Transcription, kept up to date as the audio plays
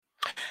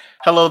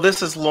Hello,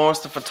 this is Lawrence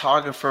the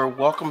photographer.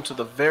 Welcome to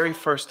the very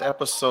first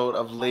episode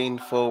of Lean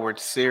Forward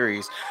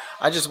series.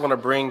 I just want to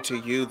bring to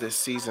you this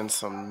season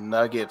some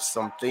nuggets,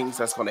 some things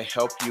that's going to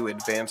help you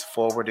advance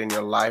forward in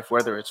your life,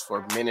 whether it's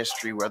for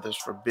ministry, whether it's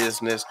for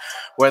business,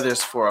 whether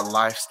it's for a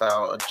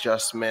lifestyle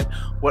adjustment,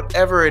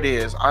 whatever it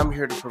is. I'm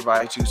here to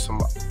provide you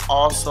some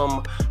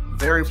awesome,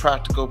 very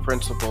practical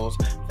principles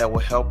that will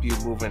help you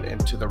moving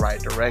into the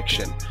right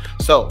direction.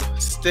 So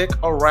stick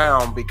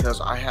around because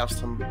I have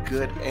some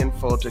good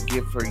info to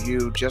give for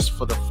you just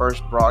for the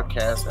first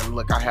broadcast. And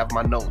look, I have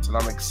my notes and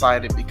I'm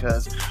excited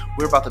because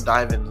we're about to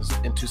dive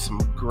into some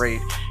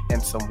great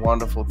and some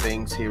wonderful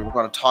things here. We're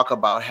going to talk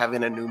about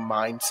having a new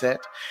mindset,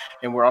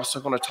 and we're also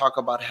going to talk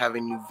about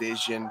having new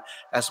vision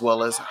as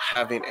well as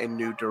having a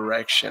new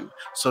direction.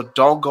 So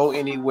don't go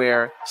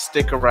anywhere,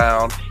 stick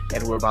around,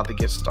 and we're about to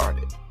get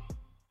started.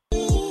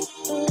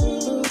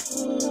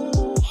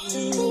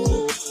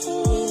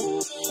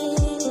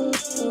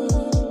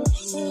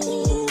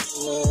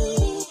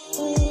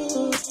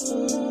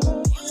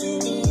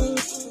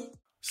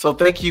 So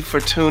thank you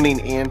for tuning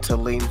in to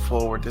Lean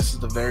Forward. This is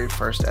the very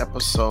first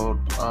episode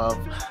of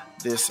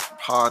this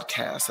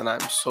podcast, and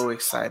I'm so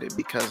excited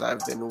because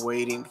I've been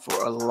waiting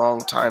for a long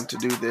time to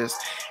do this,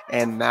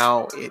 and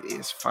now it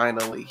is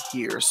finally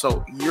here.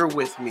 So you're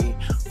with me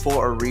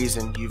for a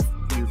reason. You've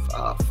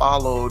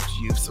followed,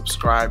 you've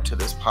subscribed to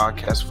this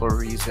podcast for a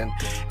reason,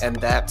 and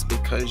that's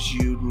because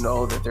you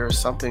know that there is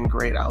something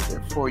great out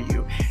there for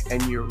you,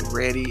 and you're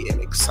ready and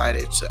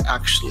excited to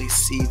actually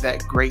see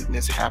that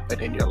greatness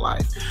happen in your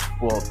life.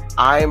 Well,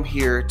 I am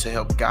here to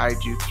help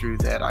guide you through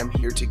that. I'm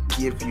here to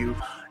give you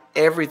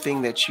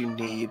everything that you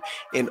need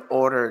in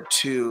order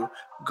to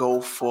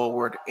go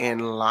forward in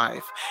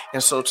life.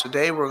 And so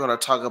today we're going to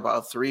talk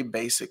about three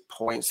basic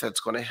points that's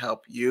going to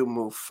help you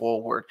move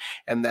forward,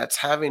 and that's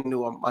having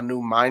a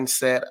new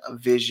mindset, a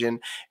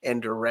vision,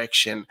 and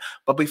direction.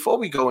 But before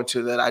we go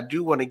into that, I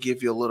do want to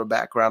give you a little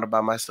background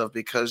about myself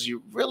because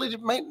you really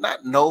might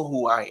not know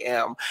who I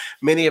am.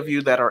 Many of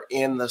you that are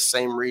in the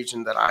same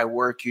region that I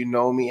work, you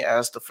know me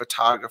as the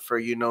photographer,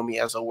 you know me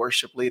as a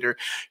worship leader,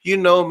 you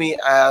know me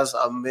as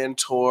a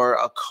mentor,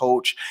 a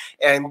coach,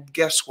 and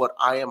guess what?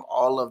 I am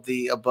all of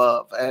the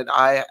above. And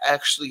I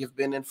actually have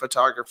been in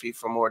photography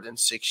for more than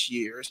 6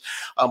 years.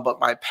 But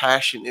my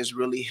passion is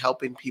really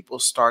helping people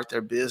start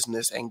their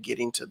business and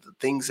getting to the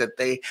things that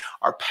they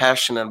are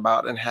passionate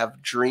about and have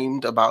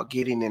dreamed about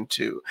getting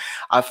into.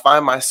 I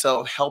find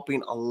myself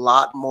helping a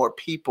lot more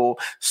people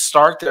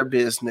start their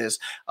business,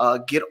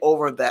 get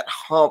over that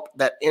hump,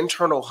 that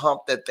internal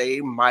hump that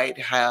they might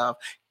have,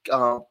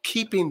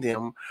 keeping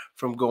them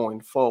from going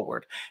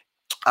forward.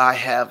 I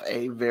have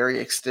a very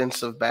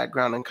extensive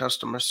background in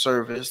customer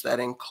service that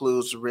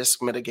includes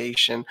risk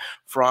mitigation,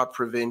 fraud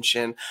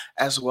prevention,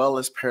 as well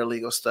as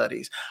paralegal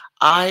studies.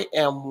 I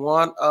am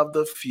one of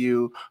the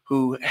few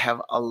who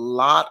have a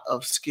lot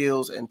of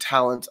skills and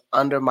talents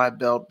under my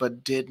belt,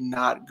 but did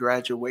not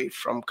graduate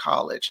from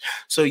college.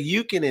 So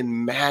you can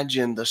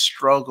imagine the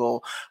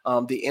struggle,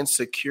 the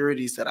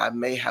insecurities that I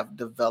may have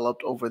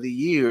developed over the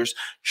years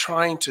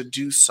trying to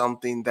do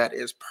something that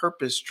is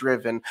purpose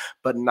driven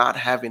but not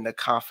having the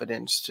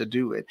confidence to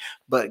do it.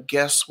 But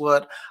guess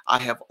what? I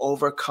have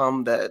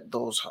overcome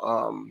those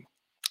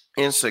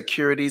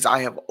insecurities.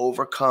 I have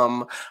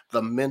overcome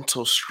the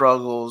mental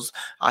struggles.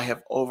 I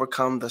have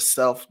overcome the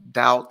self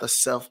doubt, the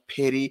self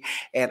pity,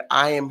 and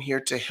I am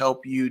here to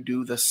help you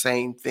do the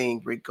same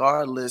thing,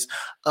 regardless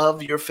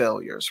of your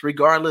failures,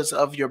 regardless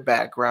of your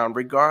background,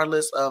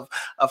 regardless of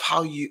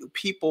how you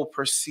people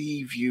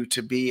perceive you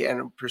to be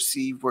and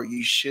perceive where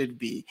you should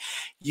be.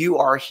 You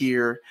are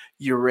here,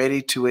 you're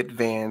ready to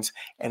advance,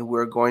 and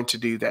we're going to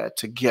do that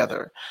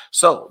together.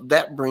 So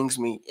that brings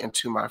me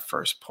into my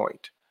first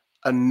point: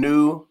 a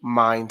new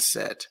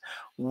mindset.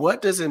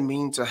 What does it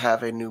mean to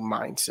have a new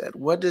mindset?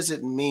 What does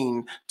it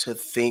mean to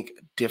think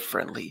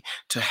differently,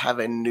 to have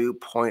a new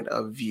point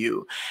of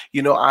view?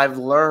 You know, I've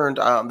learned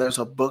there's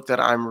a book that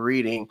I'm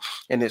reading,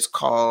 and it's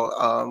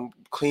called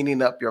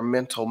Cleaning Up Your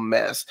Mental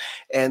Mess.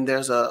 And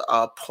there's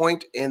a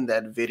point in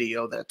that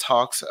video that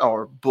talks,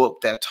 or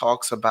book that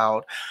talks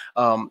about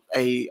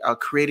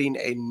creating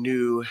a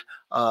new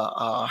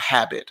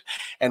habit.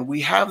 And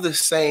we have this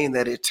saying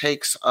that it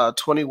takes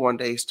 21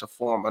 days to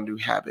form a new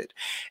habit.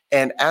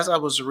 And as I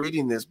was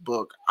reading this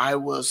book, I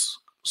was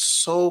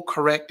so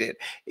corrected.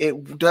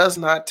 It does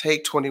not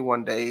take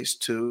 21 days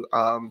to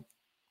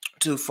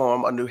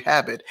form a new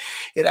habit.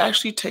 It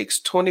actually takes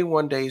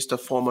 21 days to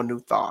form a new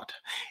thought.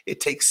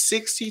 It takes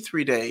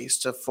 63 days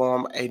to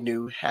form a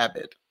new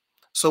habit.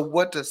 So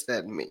what does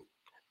that mean?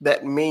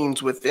 That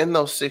means within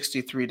those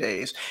 63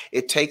 days,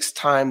 it takes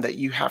time that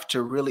you have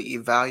to really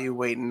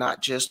evaluate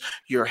not just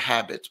your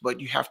habits, but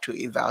you have to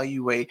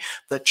evaluate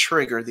the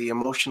trigger, the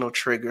emotional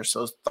triggers,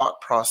 those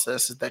thought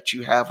processes that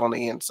you have on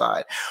the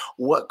inside.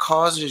 What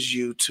causes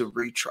you to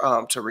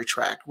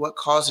retract? What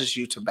causes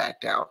you to back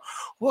down?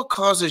 What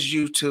causes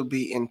you to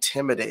be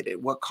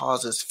intimidated? What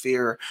causes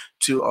fear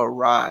to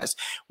arise.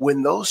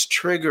 When those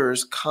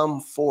triggers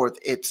come forth,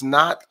 it's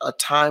not a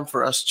time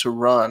for us to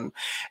run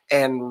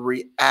and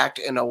react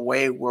in a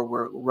way where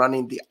we're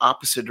running the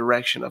opposite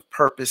direction of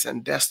purpose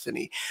and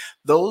destiny.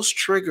 Those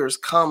triggers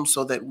come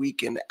so that we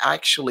can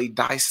actually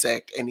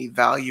dissect and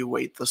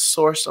evaluate the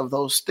source of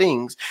those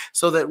things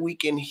so that we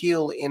can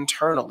heal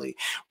internally.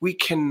 We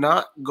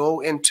cannot go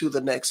into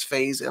the next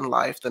phase in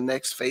life, the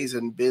next phase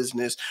in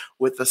business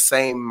with the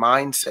same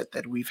mindset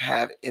that we've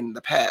had in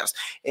the past.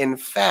 In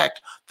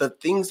fact, the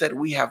things that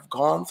we have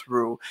gone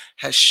through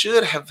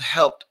should have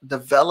helped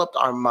develop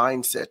our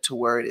mindset to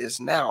where it is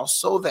now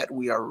so that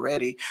we are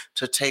ready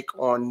to take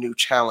on new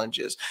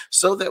challenges,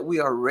 so that we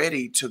are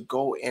ready to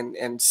go in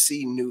and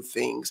see new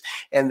things,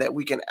 and that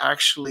we can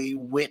actually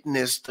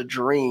witness the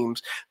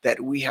dreams that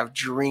we have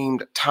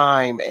dreamed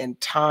time and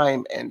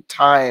time and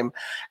time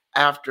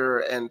after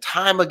and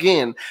time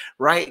again.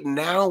 Right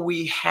now,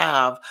 we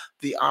have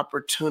the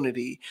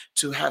opportunity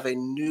to have a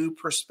new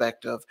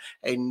perspective,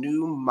 a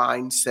new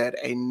mindset,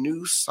 a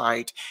new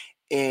sight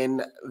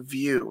in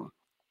view.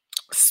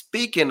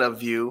 Speaking of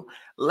view,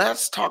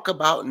 let's talk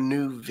about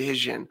new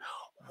vision.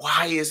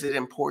 Why is it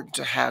important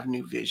to have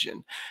new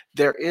vision?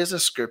 There is a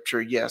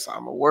scripture. Yes,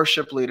 I'm a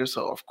worship leader,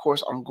 so of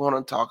course I'm going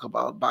to talk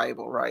about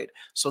Bible, right?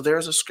 So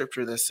there's a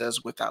scripture that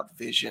says, "Without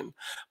vision,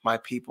 my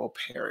people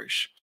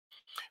perish."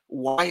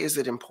 Why is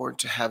it important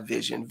to have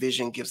vision?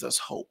 Vision gives us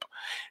hope.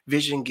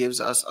 Vision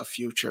gives us a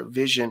future.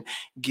 Vision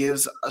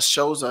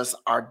shows us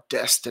our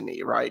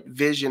destiny, right?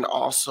 Vision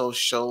also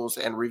shows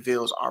and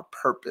reveals our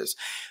purpose.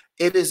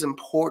 It is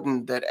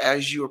important that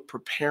as you're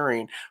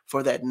preparing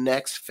for that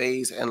next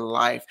phase in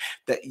life,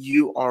 that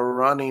you are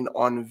running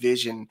on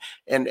vision.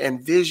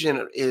 And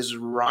vision is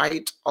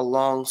right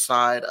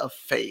alongside of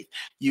faith.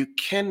 You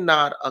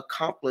cannot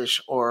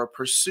accomplish or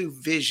pursue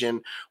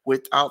vision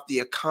without the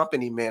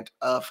accompaniment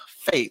of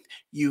faith.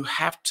 You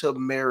have to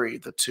marry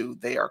the two.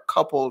 They are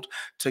coupled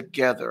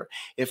together.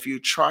 If you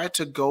try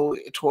to go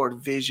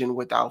toward vision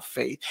without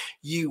faith,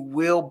 you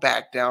will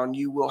back down.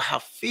 You will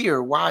have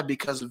fear. Why?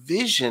 Because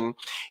vision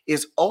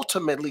is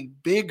ultimately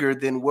bigger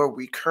than where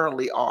we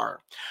currently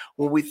are.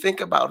 When we think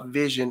about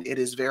vision, it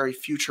is very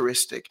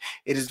futuristic,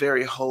 it is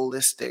very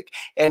holistic.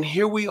 And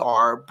here we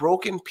are,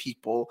 broken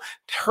people,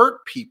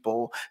 hurt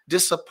people,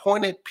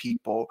 disappointed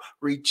people,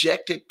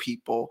 rejected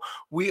people.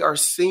 We are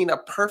seeing a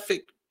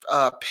perfect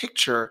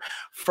picture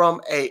from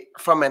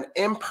an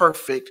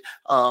imperfect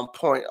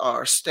point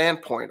or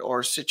standpoint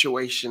or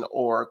situation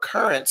or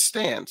current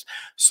stance.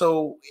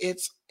 So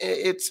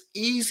it's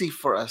easy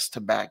for us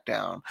to back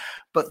down,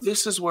 but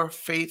this is where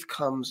faith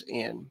comes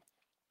in.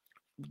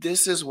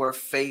 This is where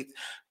faith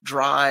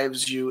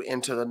drives you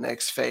into the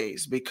next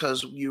phase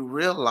because you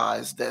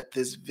realize that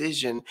this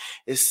vision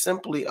is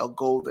simply a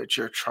goal that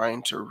you're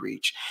trying to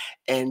reach.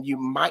 And you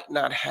might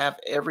not have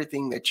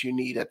everything that you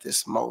need at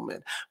this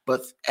moment.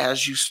 But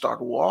as you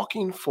start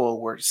walking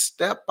forward,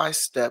 step by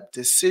step,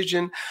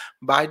 decision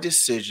by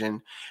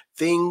decision,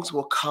 things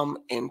will come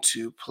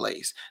into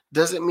place.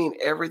 Does it mean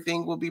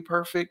everything will be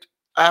perfect?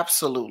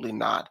 Absolutely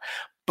not.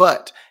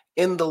 But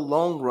in the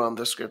long run,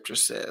 the scripture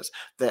says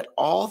that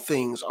all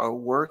things are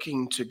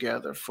working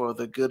together for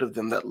the good of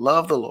them that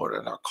love the Lord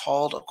and are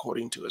called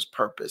according to his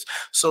purpose.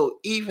 So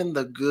even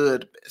the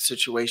good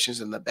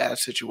situations and the bad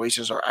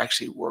situations are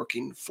actually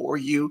working for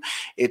you.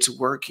 It's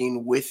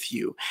working with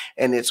you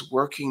and it's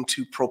working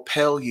to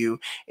propel you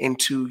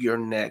into your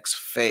next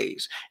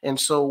phase. And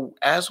so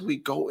as we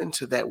go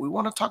into that, we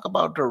want to talk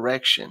about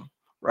direction.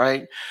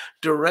 Right?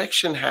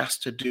 Direction has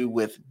to do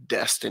with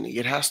destiny.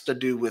 It has to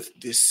do with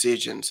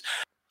decisions.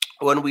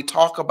 When we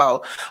talk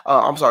about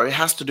I'm sorry, it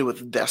has to do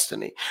with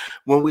destiny.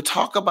 When we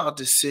talk about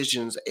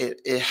decisions,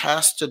 it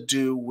has to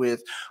do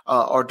with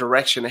or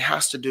direction, it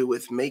has to do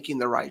with making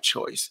the right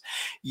choice.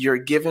 You're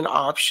given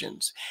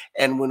options,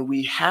 and when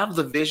we have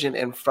the vision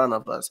in front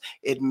of us,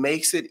 it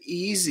makes it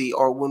easy,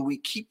 or when we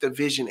keep the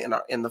vision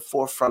in the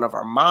forefront of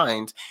our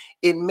minds,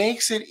 it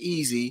makes it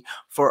easy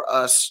for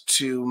us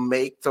to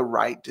make the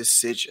right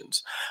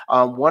decisions.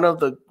 One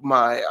of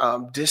my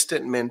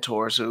distant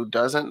mentors who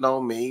doesn't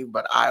know me,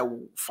 but I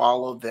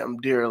follow them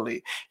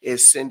dearly,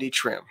 is Cindy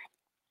Trim.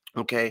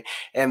 Okay.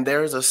 And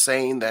there's a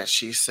saying that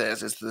she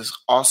says, it's this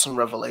awesome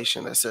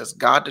revelation that says,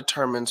 God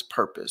determines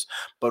purpose,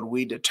 but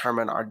we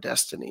determine our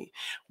destiny.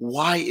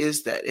 Why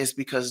is that? It's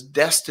because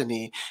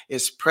destiny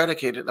is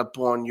predicated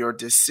upon your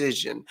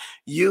decision.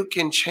 You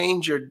can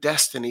change your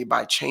destiny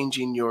by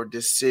changing your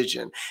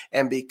decision.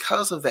 And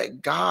because of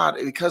that,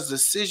 because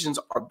decisions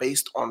are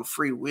based on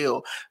free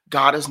will,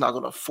 God is not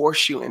going to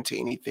force you into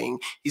anything.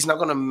 He's not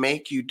going to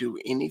make you do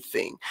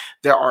anything.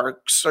 There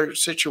are certain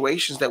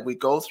situations that we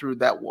go through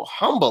that will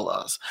humble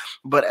us.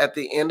 But at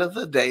the end of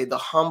the day, the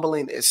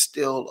humbling is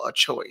still a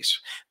choice.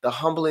 The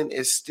humbling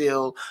is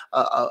still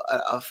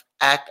a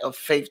act of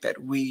faith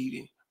that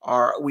we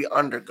we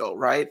undergo,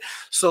 right?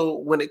 So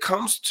when it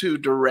comes to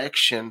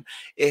direction,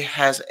 it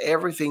has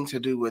everything to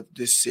do with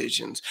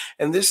decisions.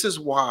 And this is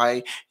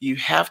why you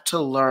have to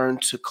learn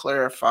to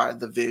clarify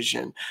the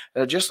vision.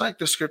 Just like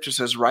the scripture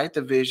says, write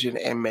the vision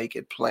and make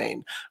it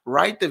plain.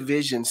 Write the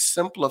vision,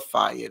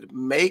 simplify it,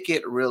 make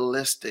it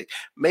realistic,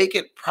 make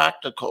it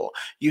practical.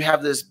 You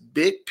have this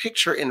big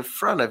picture in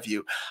front of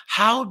you.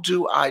 How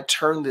do I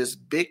turn this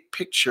big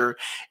picture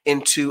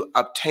into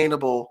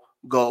obtainable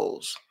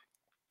goals?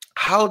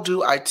 How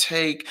do I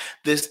take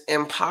this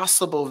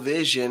impossible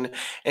vision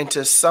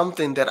into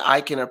something that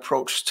I can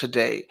approach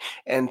today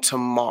and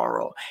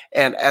tomorrow?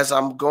 And as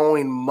I'm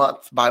going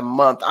month by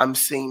month, I'm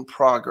seeing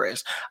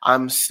progress.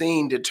 I'm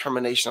seeing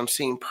determination. I'm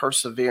seeing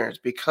perseverance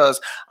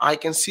because I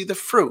can see the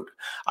fruit.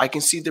 I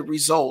can see the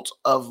result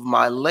of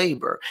my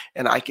labor,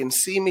 and I can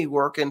see me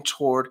working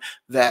toward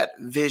that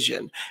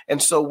vision.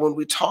 And so when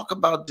we talk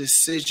about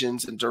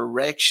decisions and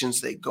directions,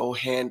 they go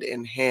hand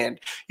in hand.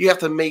 You have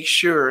to make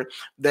sure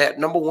that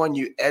number one,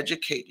 you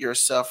educate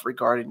yourself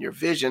regarding your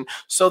vision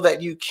so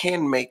that you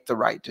can make the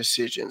right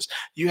decisions.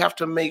 You have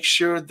to make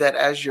sure that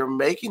as you're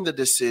making the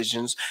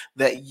decisions,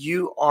 that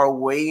you are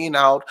weighing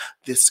out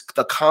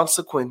the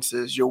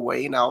consequences, you're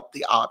weighing out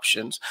the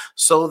options,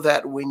 so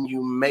that when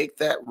you make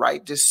that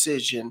right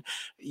decision,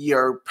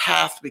 your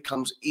path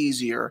becomes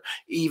easier,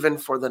 even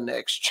for the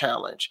next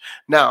challenge.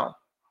 Now,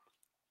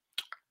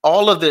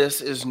 all of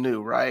this is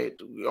new, right?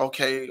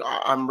 Okay,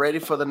 I'm ready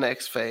for the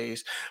next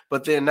phase.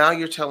 But then now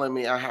you're telling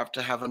me I have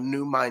to have a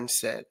new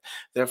mindset.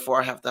 Therefore,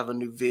 I have to have a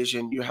new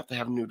vision. You have to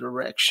have new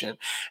direction.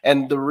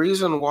 And the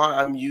reason why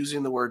I'm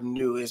using the word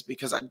new is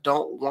because I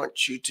don't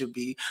want you to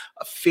be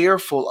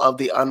fearful of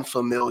the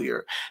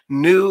unfamiliar.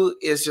 New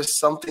is just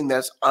something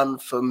that's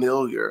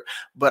unfamiliar.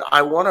 But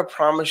I want to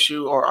promise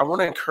you, or I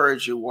want to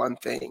encourage you one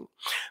thing,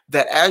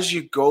 that as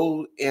you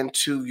go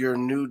into your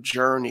new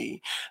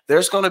journey,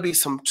 there's going to be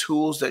some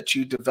tools that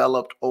you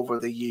developed over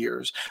the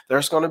years.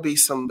 There's going to be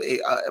some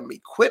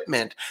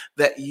equipment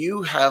that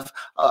you have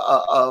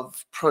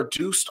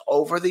produced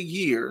over the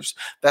years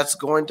that's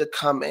going to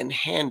come in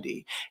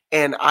handy.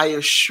 And I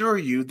assure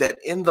you that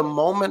in the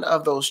moment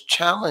of those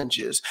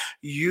challenges,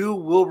 you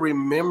will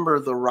remember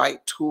the right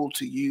tool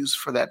to use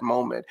for that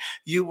moment.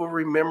 You will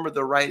remember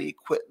the right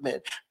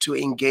equipment to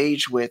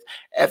engage with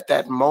at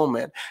that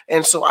moment.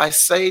 And so I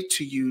say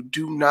to you,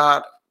 do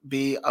not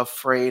be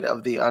afraid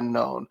of the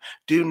unknown.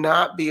 Do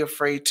not be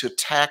afraid to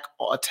attack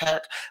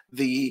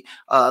the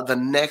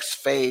next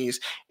phase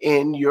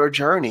in your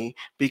journey,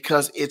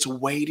 because it's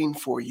waiting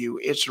for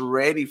you. It's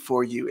ready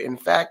for you. In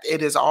fact,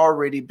 it has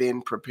already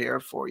been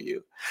prepared for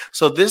you.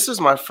 So this is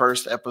my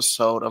first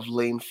episode of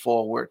Lean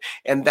Forward,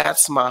 and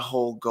that's my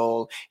whole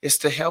goal, is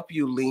to help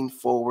you lean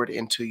forward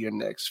into your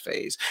next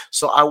phase.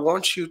 So I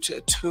want you to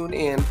tune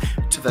in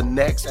to the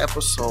next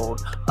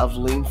episode of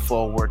Lean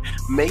Forward.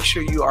 Make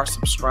sure you are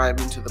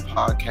subscribing to the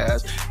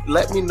podcast.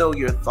 Let me know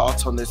your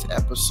thoughts on this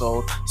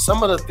episode,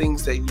 some of the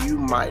things that you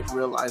might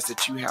realize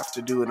that you have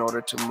to do in order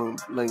to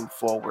lean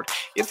forward.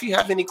 If you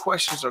have any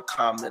questions or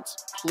comments,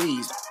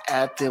 please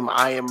add them.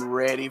 I am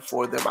ready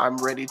for them. I'm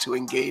ready to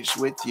engage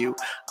with you.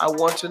 I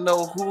want to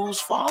know who's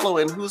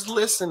following, who's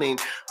listening,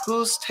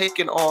 who's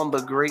taking on the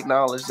great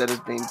knowledge that is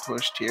being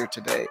pushed here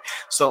today.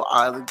 So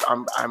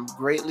I'm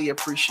greatly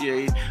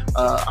appreciative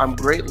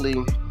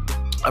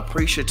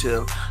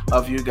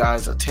of you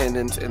guys'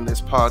 attendance in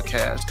this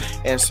podcast.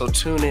 And so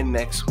tune in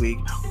next week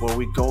where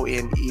we go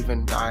in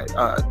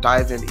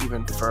dive in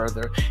even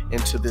further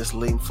into this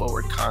lean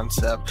forward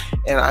concept.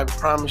 And I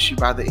promise you,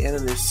 by the end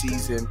of this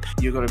season,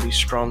 you're going to be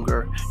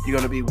stronger, you're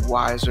going to be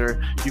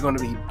wiser, you're going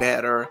to be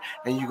better,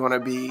 and you're going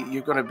to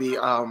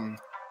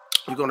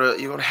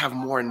have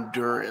more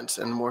endurance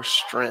and more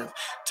strength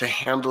to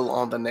handle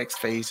on the next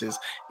phases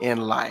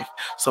in life.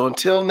 So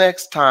until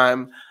next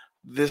time,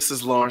 this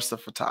is Lawrence the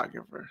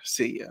photographer.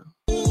 See ya.